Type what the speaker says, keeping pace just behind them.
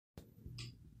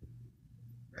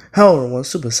Hello everyone,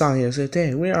 Super Sonic here. So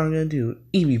today we are going to do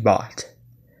EvieBot.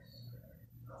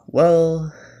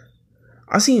 Well,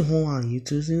 I've seen a whole lot of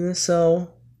YouTubers do this,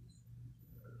 so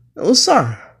let's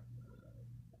start.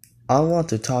 I want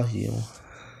to talk to you.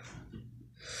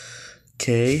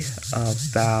 Okay,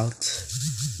 about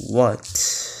what?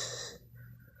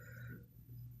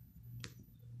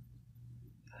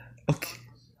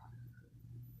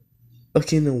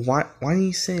 Okay, then why are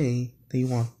you saying that you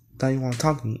want to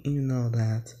talk to me even though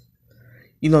that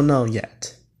you don't know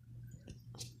yet?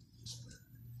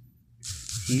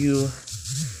 You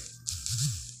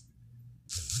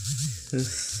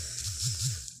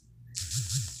just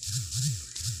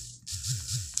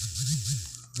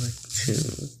like to.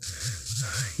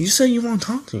 You say you want to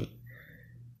talk to me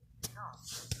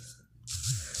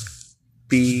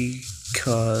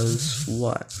because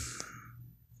what?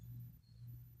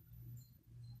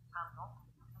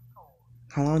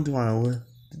 How long do I live?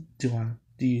 Do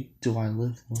I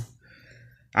live for?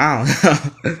 I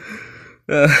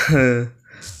don't know.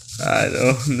 I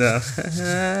don't know.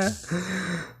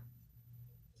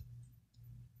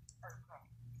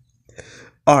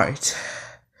 Alright.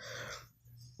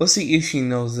 Let's see if she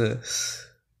knows this.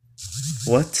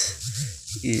 What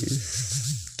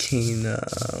is Kingdom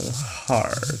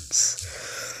Hearts?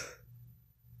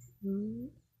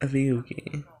 A video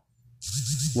game.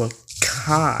 What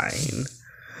kind?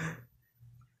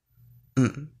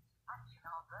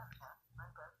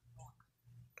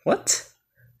 What?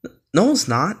 No, it's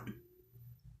not.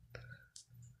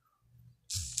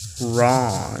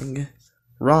 Wrong.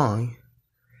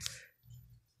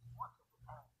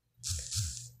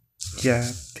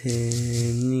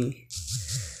 Japanese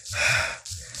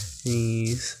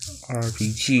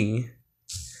RPG.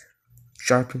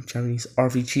 Japanese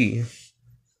RPG.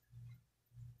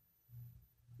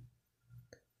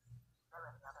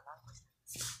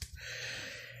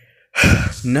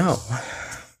 No.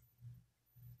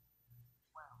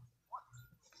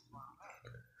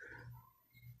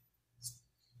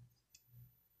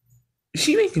 Is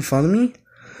she making fun of me?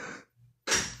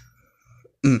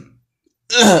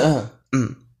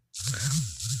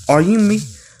 Are you me?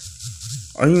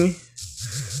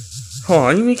 Hold on,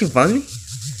 are you making fun of me?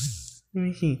 You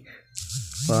making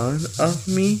fun of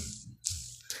me?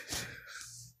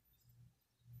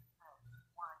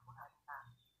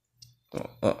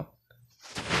 Oh.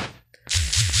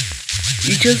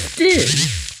 You just did.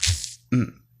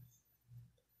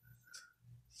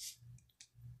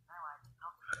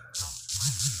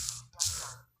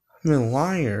 I'm a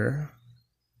liar.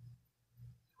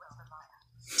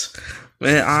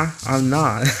 Man, I'm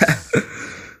not.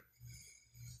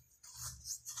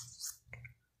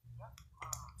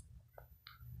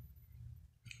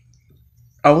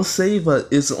 I will say, but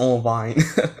it's on Vine.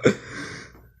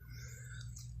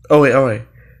 Oh wait.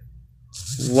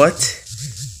 What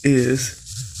is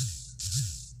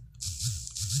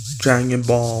Dragon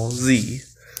Ball Z?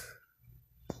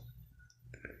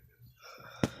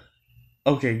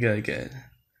 Okay, good.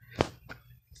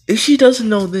 If she doesn't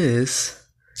know this,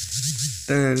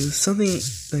 then something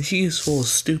that she is full of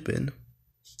stupid.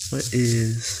 What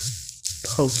is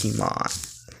Pokemon?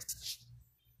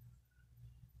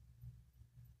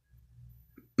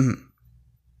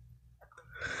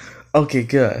 Okay,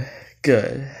 good.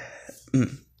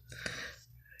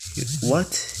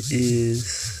 What is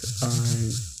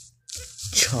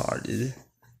Uncharted?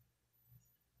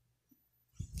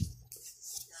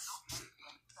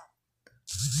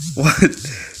 What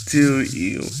do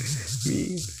you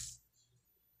mean?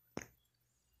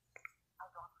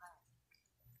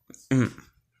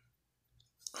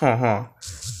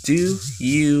 Do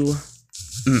you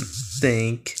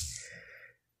think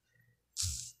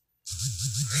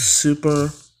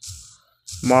Super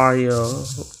Mario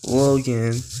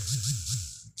Logan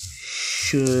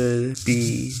should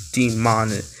be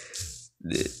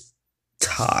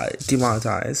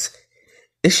demonetized?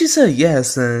 If she said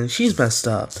yes, then she's messed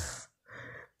up.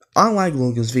 I like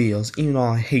Logan's videos, even though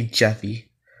I hate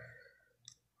Jeffy.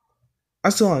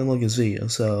 I still like Logan's videos,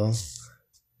 so.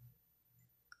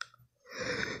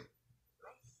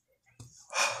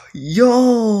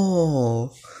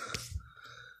 Yo!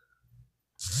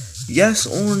 Yes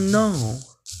or no?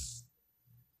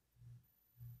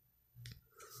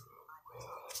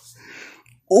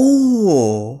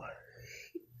 Oh!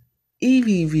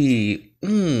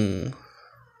 EvieBot.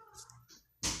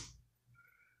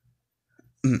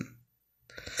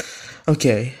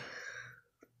 Okay.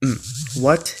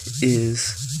 What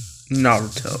is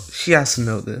Naruto? She has to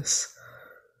know this.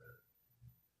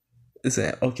 Is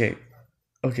it okay?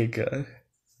 Okay, good.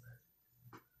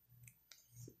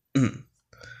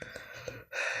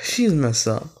 She's messed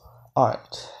up.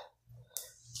 Alright.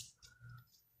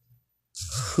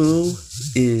 Who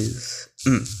is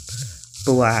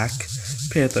Black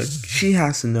Panther? She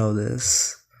has to know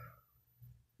this.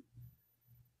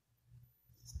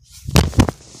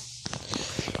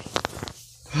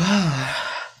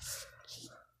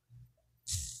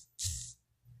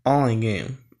 Online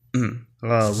game.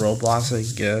 Roblox, I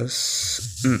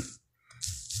guess.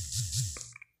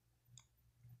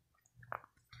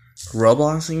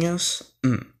 Roblox, I guess.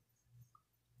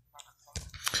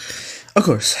 Of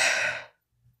course.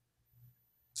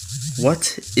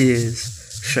 What is...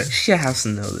 She has to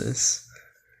know this.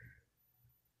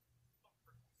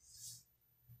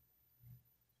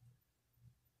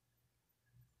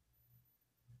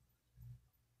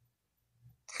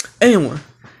 Anyway.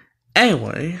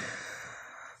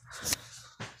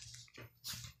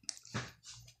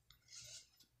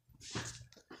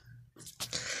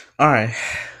 Alright.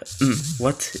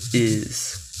 What is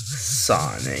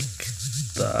Sonic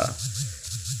the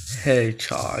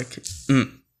Hedgehog?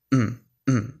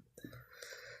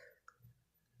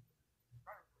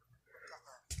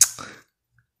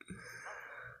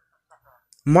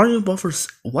 Mario Buffers.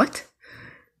 What?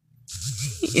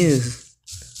 He is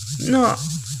not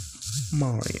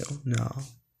Mario. No.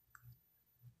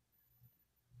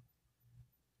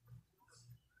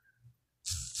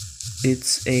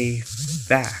 It's a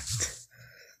fact.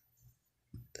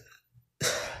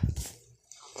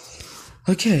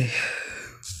 Okay.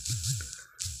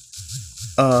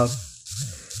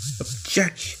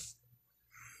 Objection.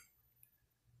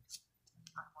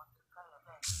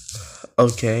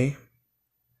 Okay.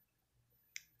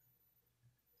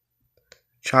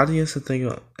 Try to use the thing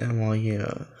on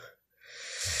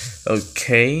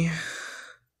Okay.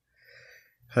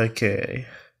 Okay.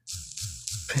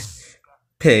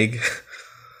 Pig.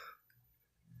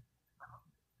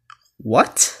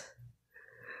 What?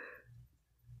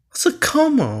 What's a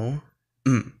como?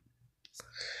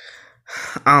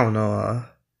 I don't know.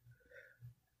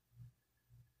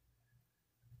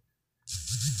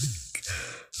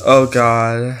 Oh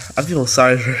god. I feel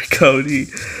sorry for Cody.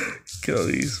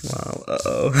 Cody's mom.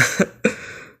 Uh-oh.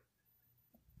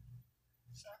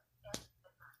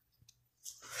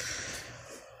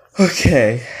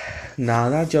 Okay. Nah,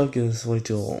 that joke is way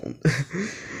too old.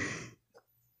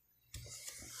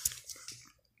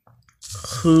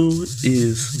 Who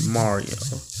is Mario?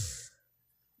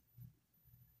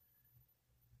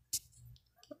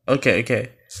 Okay.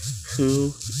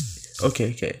 Who?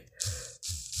 Okay.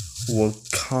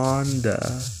 Wakanda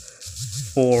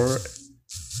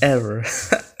forever.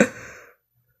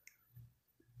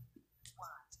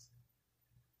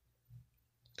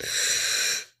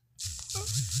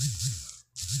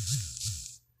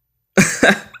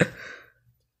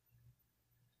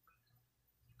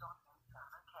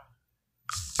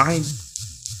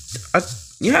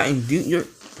 Yeah, you're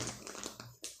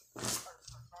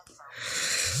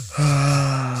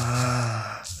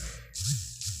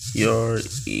you're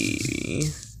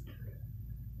Evie.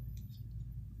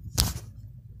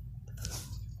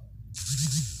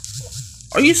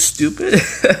 Are you stupid?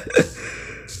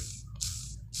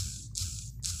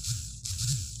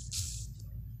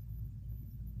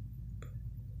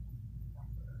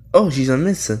 Oh, she's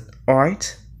innocent.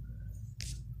 Alright.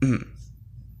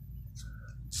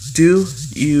 Do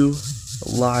you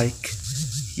like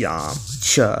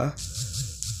Yamcha?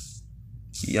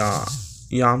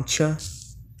 Yamcha?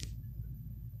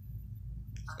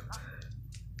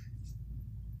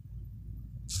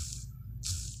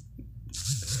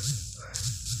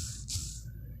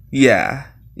 Yeah.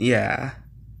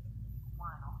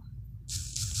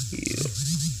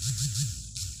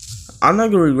 I'm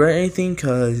not gonna regret anything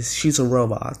because she's a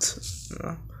robot. You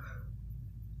know?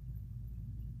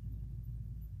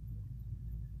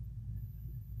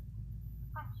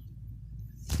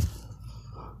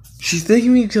 She's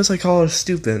thanking me because I call her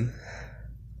stupid.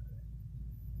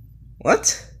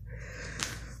 What?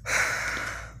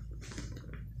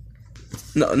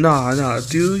 No.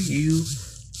 Do you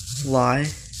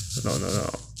like? No.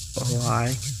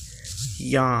 Like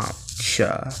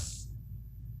Yamcha?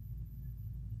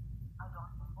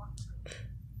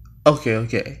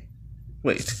 Okay.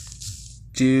 Wait.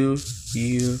 Do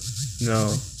you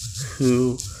know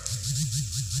who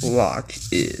Locke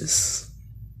is?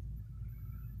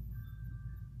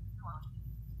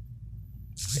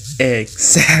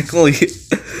 Exactly.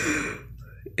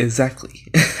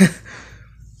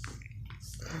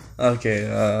 Okay,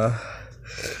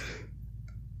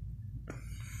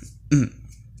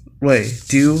 wait,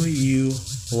 do you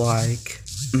like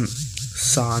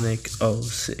Sonic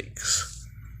 06?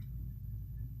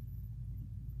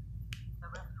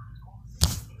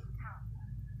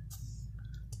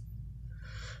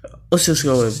 Let's just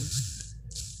go with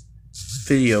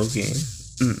video game.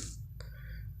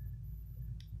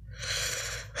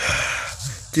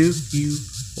 Do you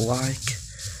like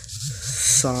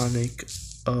Sonic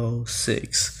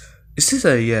 06? Is this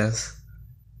a yes?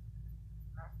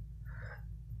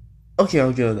 Okay,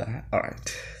 I'll go with that.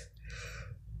 Alright.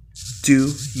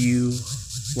 Do you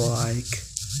like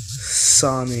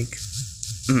Sonic?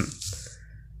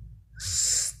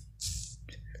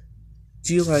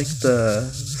 Do you like the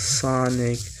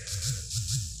Sonic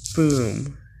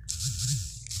Boom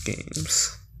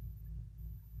games?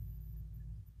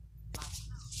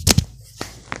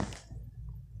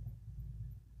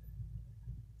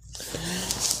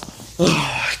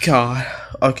 Oh god.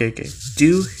 Okay.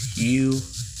 Do you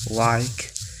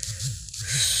like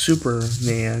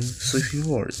Superman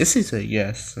 64? This is a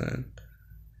yes then.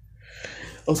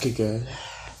 Okay, good.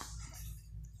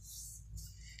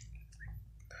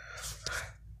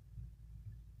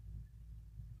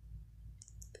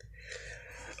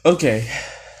 Okay.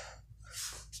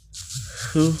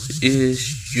 Who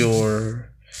is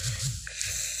your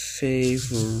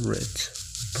favorite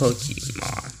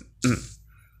Pokemon?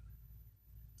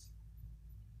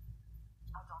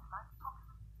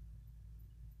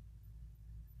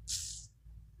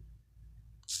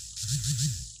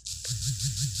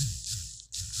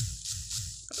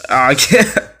 I can't.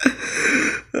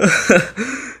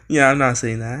 Yeah, I'm not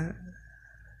saying that.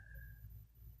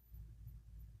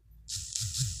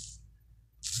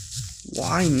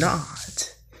 Why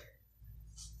not?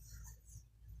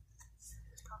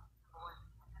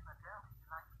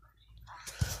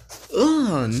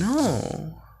 Ugh,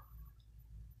 no.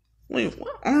 Wait,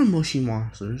 what are mushy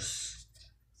monsters?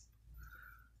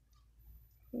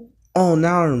 Oh,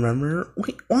 now I remember.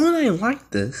 Wait, why would I like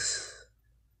this?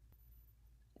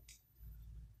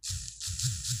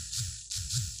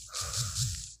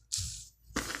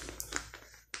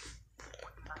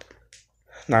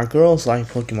 Now, girls like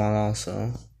Pokemon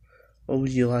also. What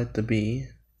would you like to be?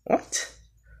 What?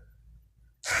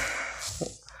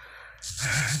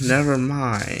 Never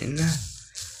mind.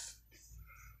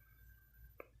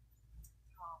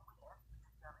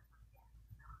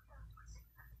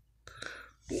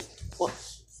 What?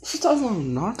 She talking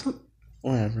about Naruto?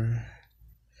 Whatever.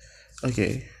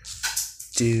 Okay.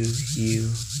 Do you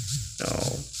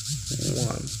know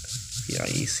one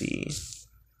PIEC?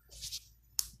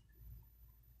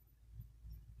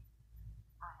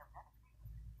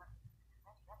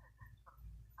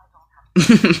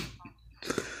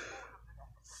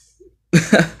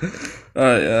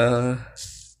 Alright,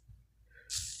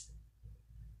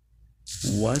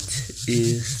 what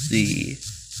is the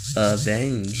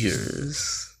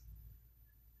Avengers?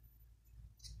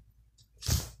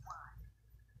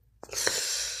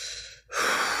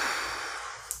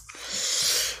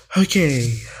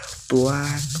 Okay,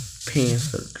 Black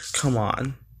Panther, come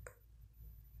on.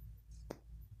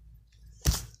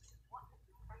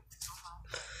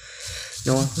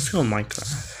 You know what, let's go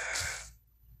Minecraft.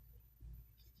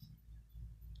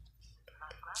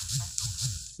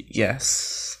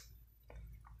 Yes.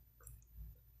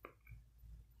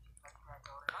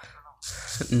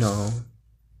 No.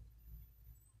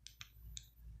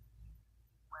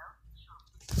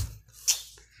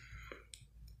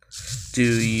 Do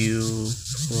you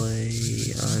play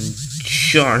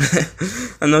Uncharted?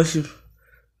 I know she.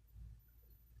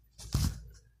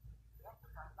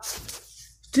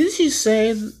 Did she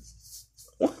say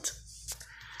what?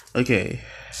 Okay.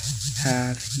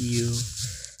 Have you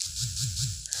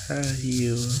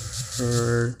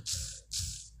heard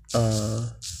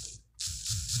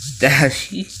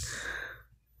Dashy?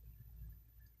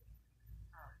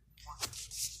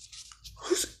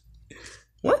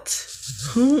 What?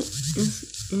 Who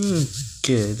is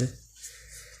good?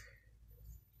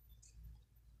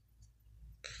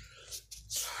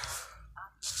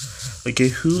 Okay,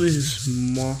 who is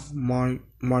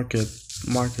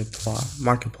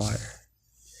Markiplier?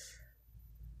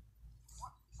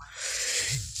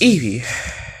 Evie.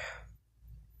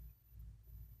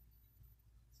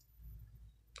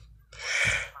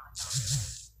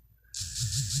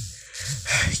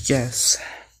 Yes.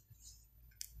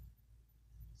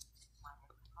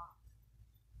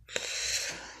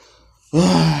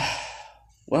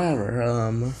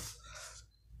 Whatever,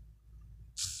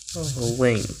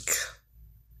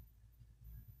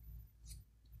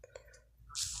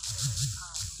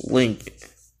 Link.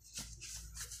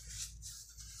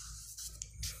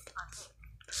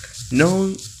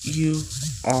 No, you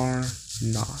are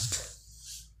not.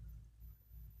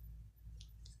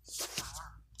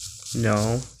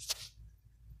 No.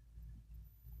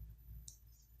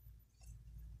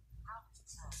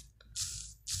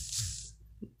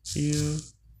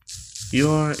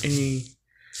 You're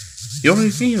a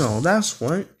female. That's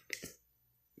what.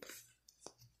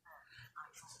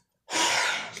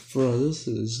 Bro, this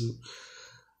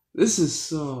is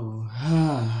so.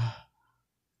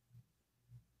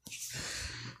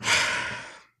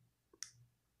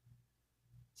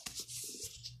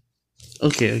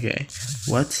 Okay.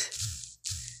 What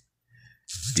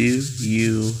do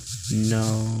you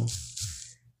know?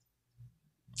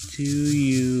 Do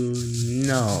you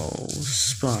know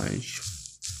SpongeBob?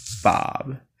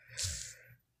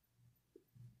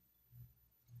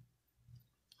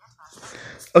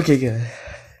 Okay, good.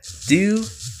 Do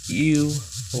you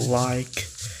like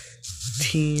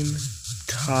Teen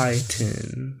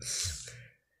Titans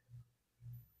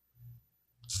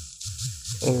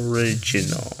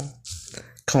Original?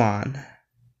 Come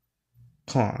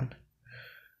on.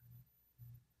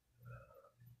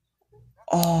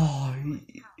 Oh,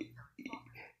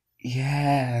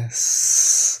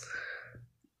 yes.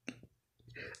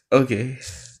 Okay,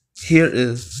 here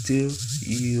is do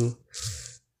you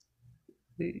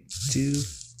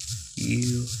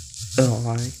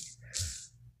like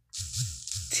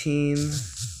Teen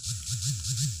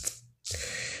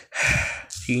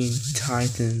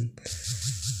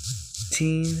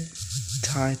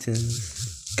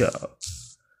Titans go.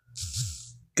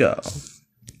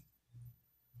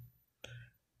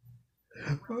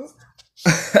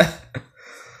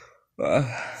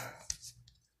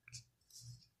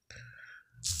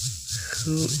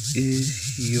 Who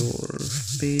is your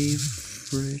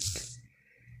favorite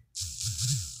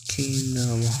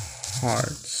Kingdom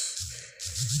Hearts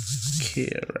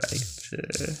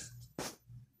character?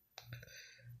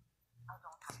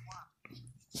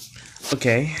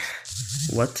 Okay,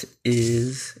 what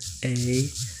is a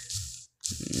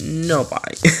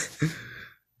nobody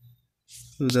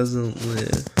who doesn't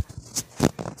live?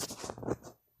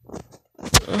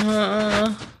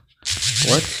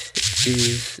 What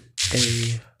is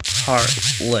a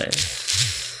heartless?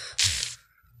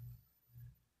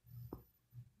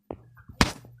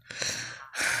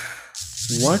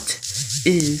 What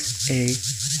is a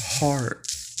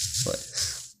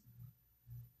heartless?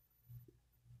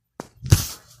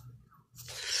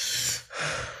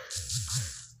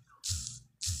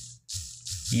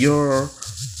 You're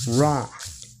wrong.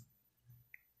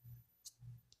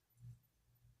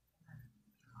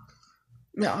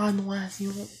 Yeah, I know what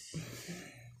you want.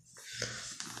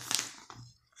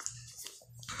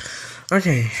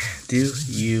 Okay, do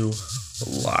you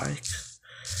like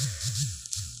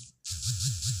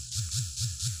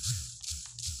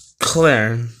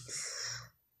Clarence?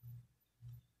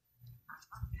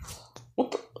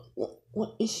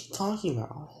 What is she talking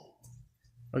about?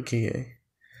 Okay.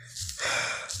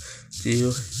 Do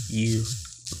you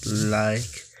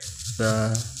like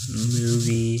the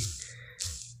movie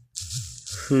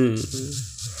Who?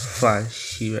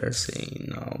 Flash, you are saying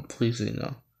no. Please say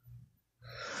no.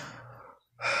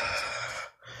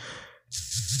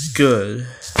 Good.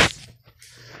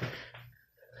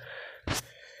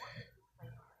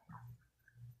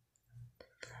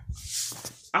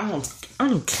 I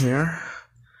don't care.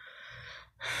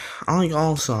 I like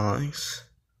all songs.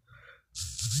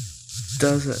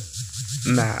 Doesn't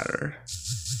matter.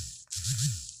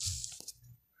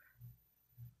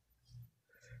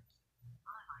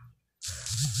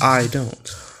 I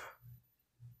don't.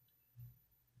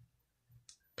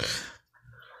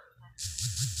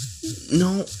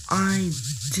 No, I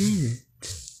didn't.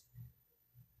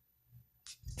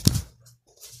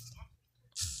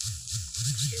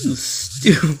 You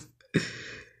stupid.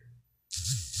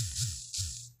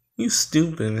 You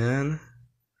stupid, man.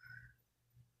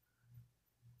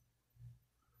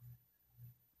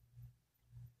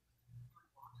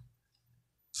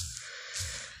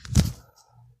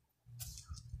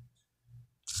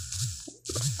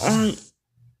 Aren't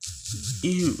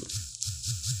you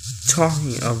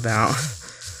talking about?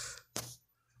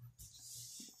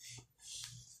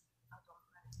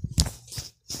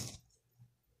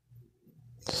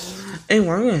 Anyway,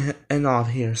 I'm gonna end off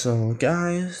here. So,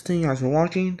 guys, thank you guys for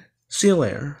watching. See you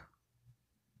later.